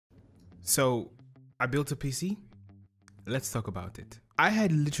So I built a PC. Let's talk about it. I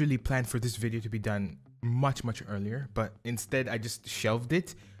had literally planned for this video to be done much earlier, but instead I just shelved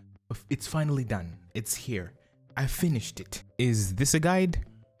it. It's finally done. It's here. I finished it. Is this a guide?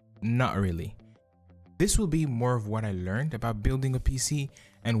 Not really. This will be more of what I learned about building a PC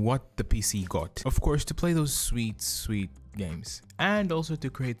and what the PC got. Of course, to play those sweet games, and also to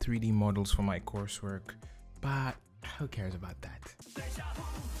create 3D models for my coursework, but who cares about that?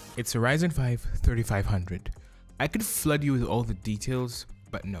 It's a Ryzen 5 3500. I could flood you with all the details,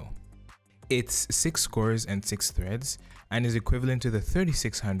 but no. It's 6 cores and 6 threads, and is equivalent to the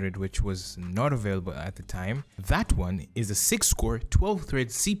 3600, which was not available at the time. That one is a 6-core, 12-thread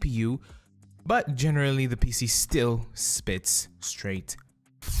CPU, but generally the PC still spits straight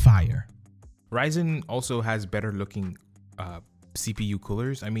fire. Ryzen also has better looking CPU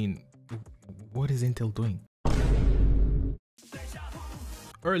coolers. I mean, what is Intel doing?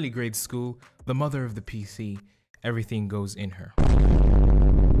 Early grade school, the mother of the PC, everything goes in her.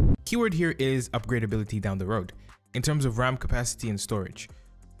 Keyword here is upgradability down the road. In terms of RAM capacity and storage,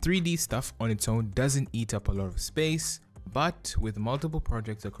 3D stuff on its own doesn't eat up a lot of space, but with multiple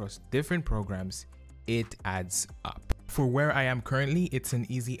projects across different programs, it adds up. For where I am currently, it's an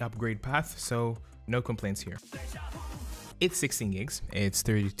easy upgrade path, so no complaints here. It's 16 gigs, it's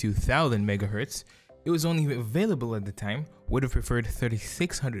 32,000 megahertz. It was only available at the time, would have preferred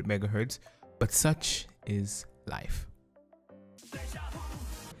 3600 megahertz, but such is life.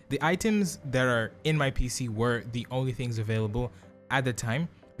 The items that are in my PC were the only things available at the time,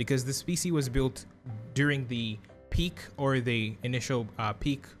 because this PC was built during the peak or the initial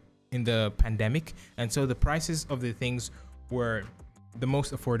peak in the pandemic, and so the prices of the things were the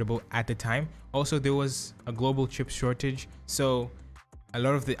most affordable at the time. Also, there was a global chip shortage, so a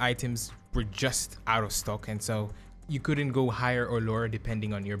lot of the items were just out of stock, and so you couldn't go higher or lower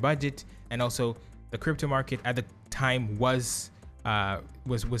depending on your budget. And also the crypto market at the time was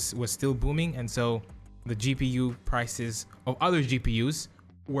still booming, and so the GPU prices of other GPUs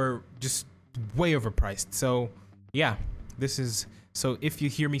were just way overpriced. So yeah, so if you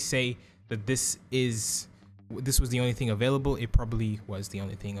hear me say that this was the only thing available, it probably was the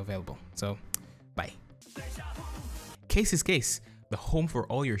only thing available. So bye. Case is Case, the home for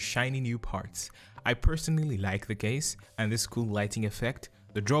all your shiny new parts. I personally like the case and this cool lighting effect.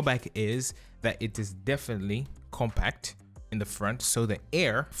 The drawback is that it is definitely compact in the front, so the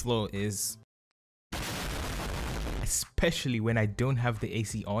air flow is, especially when I don't have the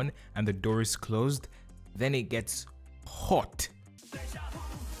AC on and the door is closed, then it gets hot.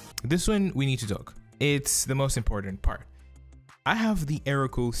 This one we need to talk. It's the most important part. I have the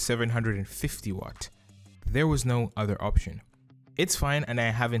Aerocool 750 watt. There was no other option. It's fine and I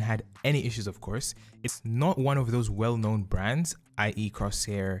haven't had any issues, of course. It's not one of those well-known brands, i.e.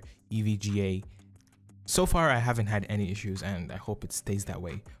 Crosshair, EVGA. So far I haven't had any issues and I hope it stays that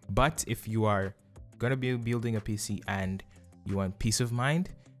way. But if you are gonna be building a PC and you want peace of mind,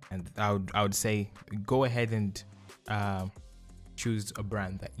 and I would say go ahead and choose a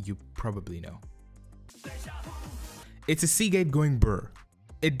brand that you probably know. It's a Seagate going brr.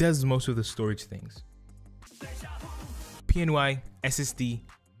 It does most of the storage things. PNY, SSD,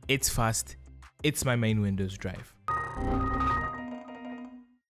 it's fast, it's my main Windows drive.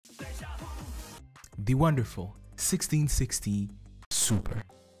 The wonderful 1660 Super.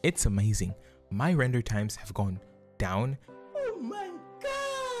 It's amazing. My render times have gone down. Oh my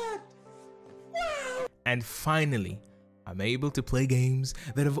god! Wow! And finally, I'm able to play games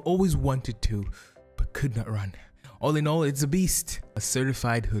that I've always wanted to, but could not run. All in all, it's a beast. A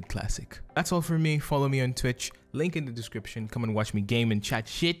certified hood classic. That's all for me. Follow me on Twitch. Link in the description. Come and watch me game and chat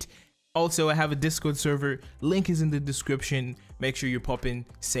shit. Also, I have a Discord server. Link is in the description. Make sure you pop in,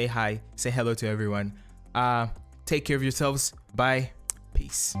 say hi, say hello to everyone. Take care of yourselves. Bye.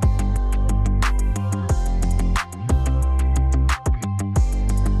 Peace.